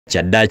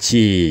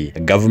Kyadaaki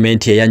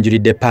Gavumenti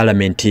eyanjulidde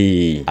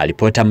Paalamenti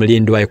Alipota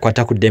mulindwa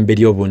ekwata ku ddembe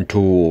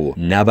ly'obuntu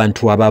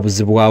n'abantu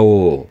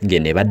ababuzibwawo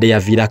ng'enebadde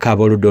yaviirako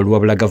ab'oludda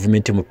oluwabula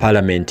Gavumenti mu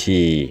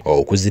Paalamenti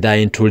okuzira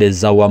entuula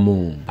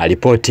ez'awamu.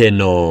 Alipota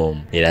eno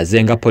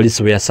eraze nga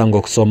poliisi bwe yasanga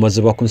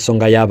okusoomoozebwa ku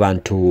nsonga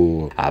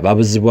y'abantu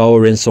ababuzibwawo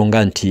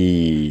olw'ensonga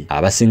nti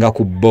abasinga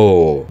ku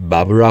bo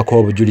babulwako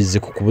obujulizi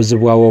ku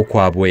kubuzibwawo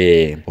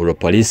kwabwe olwo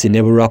poliisi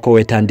nebulwako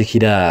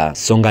wetandikira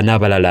so nga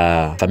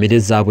n'abalala famire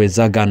zaabwe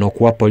zaagaana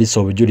okuwa police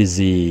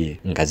obujulizi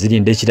nga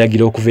zirinda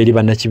ekiragiro okuva eri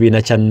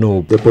bannakibiina kya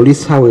NUP. The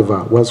police,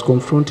 however, was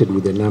confronted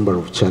with a number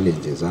of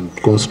challenges and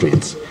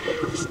constraints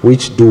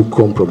which do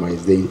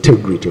compromise the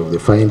integrity of the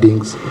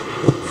findings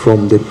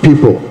from the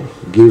people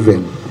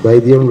given by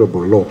the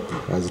Honourable Law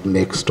as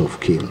next of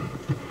kin.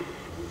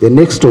 The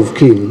next of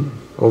kin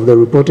of the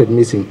reported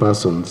missing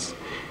persons,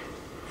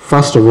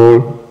 first of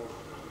all,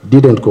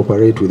 didn't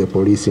cooperate with the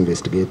police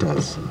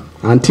investigators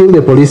until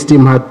the police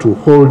team had to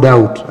hold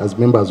out as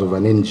members of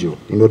an NGO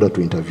in order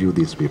to interview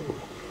these people.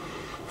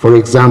 For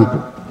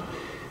example,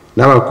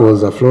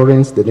 Nawakoza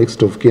Florence, the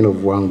next of kin of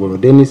Wangolo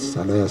Dennis,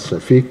 alias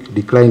Shafiq,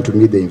 declined to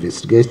meet the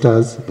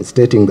investigators,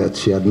 stating that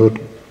she had not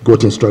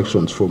got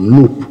instructions from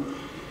NUP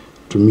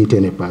to meet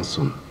any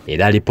person.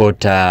 Era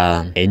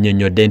Alipota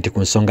ennyonnyodde nti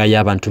ku nsonga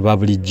y'abantu ba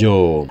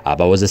bulijjo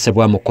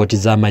abawozesebwa mu kkooti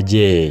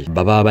z'amagye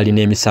baba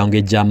balina emisango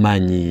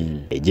egy'amaanyi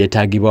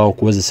egyetaagibwa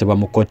okuwozesebwa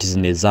mu kkooti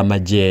zino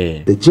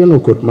ez'amagye. The General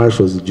Court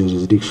Marshal's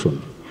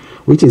jurisdiction,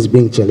 which is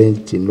being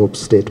challenged in NUP's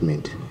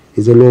statement,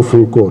 is a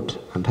lawful court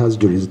and has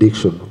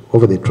jurisdiction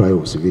over the trial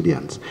of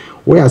civilians,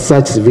 where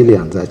such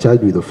civilians are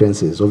charged with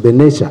offences of the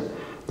nature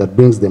that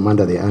brings them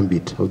under the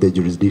ambit of the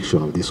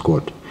jurisdiction of this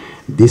court.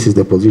 This is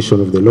the position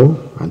of the law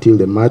until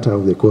the matter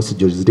of the court's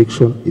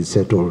jurisdiction is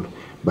settled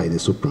by the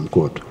Supreme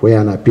Court, where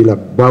an appeal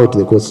about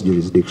the court's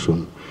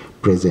jurisdiction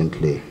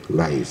presently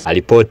lies.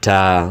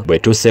 Alipota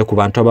bwetuuse ku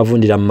bantu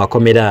abavundira mu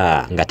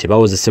makomera nga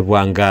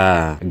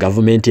tebawozesebwanga,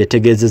 Gavumenti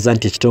etegeezezza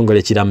nti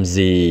ekitongole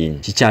kiramuzi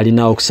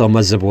kikyalina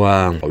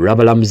okusoomozebwa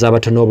olw'abalamuzi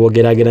abatono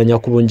obwogeraageranya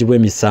ku bungi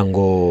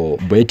bw'emisango.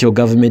 Bwetyo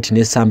Gavumenti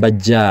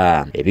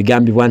n'esambajja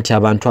ebigambibwa nti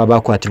abantu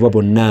abakwatibwa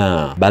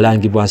bonna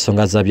balangibwa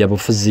nsonga za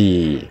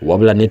byabufuzi,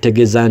 wabula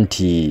n'etegeeza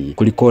nti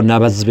kuliko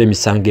n'abazzi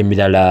b'emisango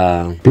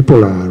emirala.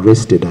 People are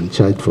arrested and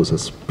charged for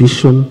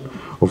suspicion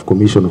of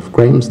commission of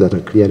crimes that are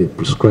clearly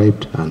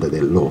prescribed under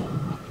the law.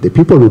 The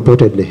people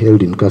reportedly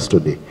held in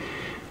custody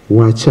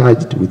were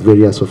charged with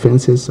various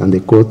offences, and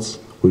the courts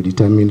will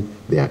determine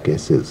their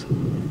cases.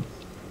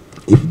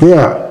 If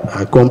there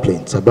are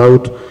complaints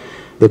about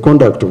the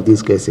conduct of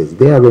these cases,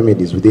 there are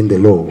remedies within the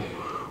law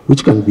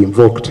which can be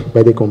invoked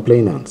by the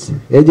complainants.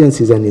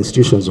 Agencies and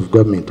institutions of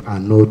government are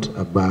not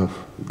above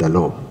the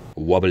law.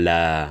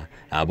 Wabula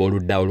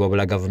ab'oludda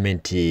olwabula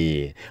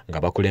Gavumenti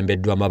nga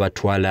bakulembeddwamu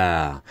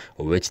abatwala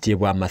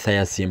Oweekitiibwa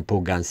Mathias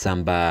Mpuuga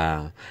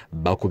Nsamba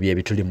bakubye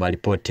ebituli mu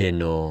Alipota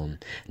eno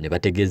ne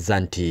bategeeza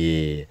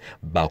nti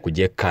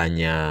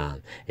bakujekkaanya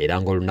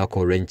era ng'olunaku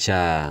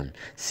olw'enkya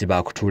si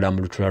baakutuula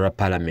mu lutuula lwa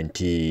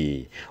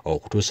Paalamenti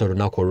okutuusa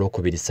olunaku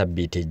olw'okubiri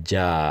ssabbiiti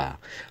ejja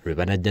lwe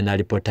banajja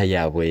n'Alipota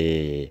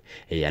yaabwe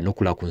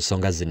eyanukula ku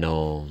nsonga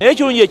zino.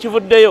 Ekirungi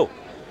ekivuddeyo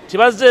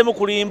tibazzeemu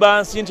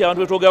kulimba nsi nti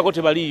abantu betwogerako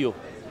tebaliiyo.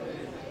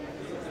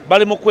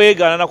 Bali mu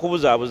kwegaana na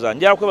kubuzaabuza.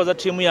 Njala kwebaza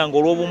ttiimu yange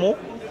olw'obumu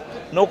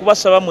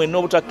n'okubasaba mwenna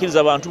obutakkiriza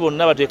abantu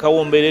bonna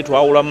bateekawo mbeera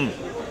etwawulamu,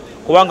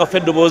 kubanga ffe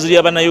eddoboozi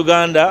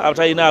ly'Abannayuganda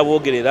abatalina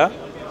aboogerera.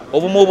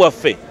 Obumu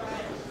bwaffe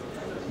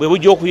bwe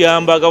bujja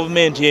okuyamba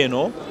Gavumenti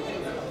eno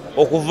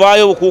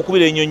okuvaayo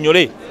obukuukubira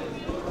ennyonnyole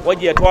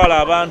wajja yatwala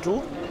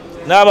abantu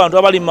n'abantu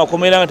abali mu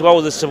makomera nga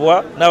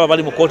tebawozesebwa, n'abo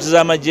abali mu kkooti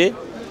z'amagye,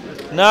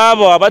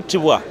 n'abo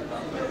abattibwa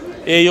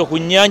eyo ku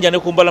nnyanja ne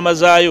ku mbalama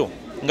zaayo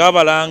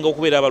ng'abalanga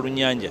okubeera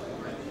abalunnyanja.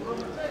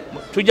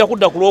 Tujja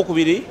kudda ku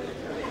lwokubiri,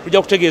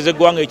 tujja kutegeeza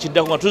eggwanga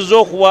ekiddako nga tuzze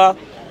okuwa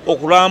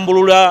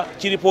okulambulula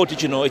kiripooti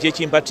kino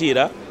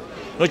ekyekimpatiira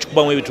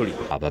n'okikubamu ebituli.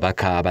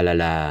 Ababaka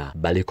abalala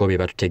baliko bye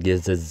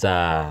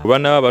batutegeezezza.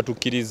 Bannaba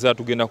batukkiriza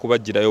tugenda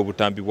kubaggyirayo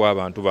obutambi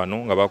bw'abantu bano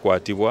nga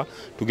bakwatibwa,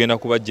 tugenda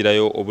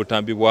kubaggyirayo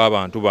obutambi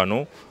bw'abantu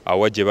bano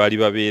awa gye baali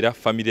babeera,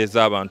 famire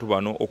z'abantu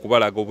bano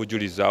okubalaga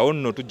obujulizi. Awo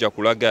nno tujja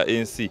kulaga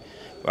ensi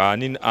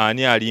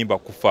ani alimba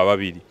kufa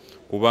ababiri,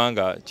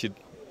 kubanga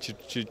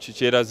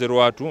kyeraze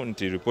lwatu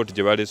nti ripooti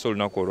gye baleese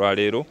olunaku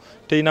olwaleero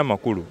terina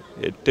makulu,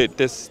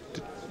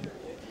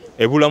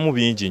 ebulamu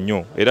bingi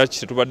nnyo, era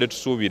kitubadde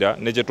tusuubira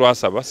ne gye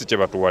twasaba si kye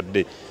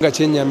batuwadde. Nga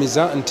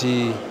kyennyamiza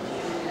nti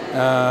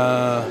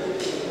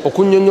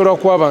okunnyonnyola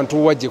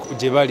kw'abantu wajje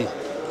gye bali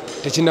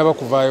tekinnaba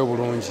kuvaayo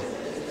bulungi.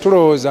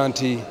 Tulowooza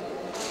nti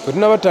bwe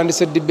tunaba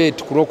tutandise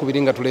debate ku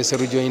lwokubiri nga tuleese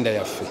rejoinder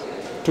yaffe,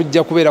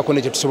 tujja kubeerako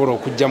ne kye tusobola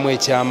okuggyamu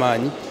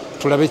eky'amaanyi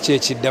tulabe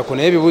kyekiddako,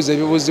 naye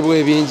ebibuuzibwa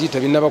ebingi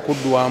tebinnaba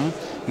kuddwamu,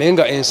 naye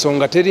nga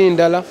ensonga teri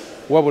ndala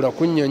wabula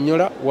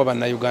kunnyonnyola wa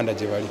Bannayuganda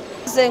gye bali.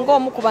 Nze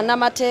ng'omu ku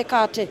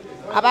bannamateeka ate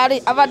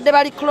abadde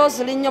bali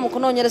closely nnyo mu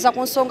kunoonyereza ku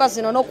nsonga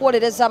zino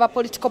n'okuwolereza aba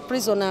political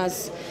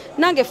prisoners,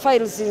 nange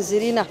files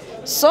nzirina,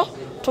 so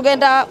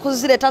tugenda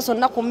kuzireeta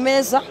zonna ku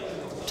mmeeza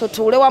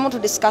tutuule wamu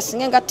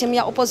tudiscussinge nga team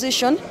ya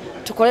opposition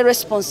tukole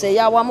response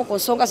eyawamu ku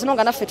nsonga zino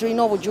nga naffe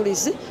tulina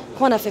obujulizi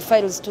kuba naffe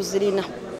files tuzirina.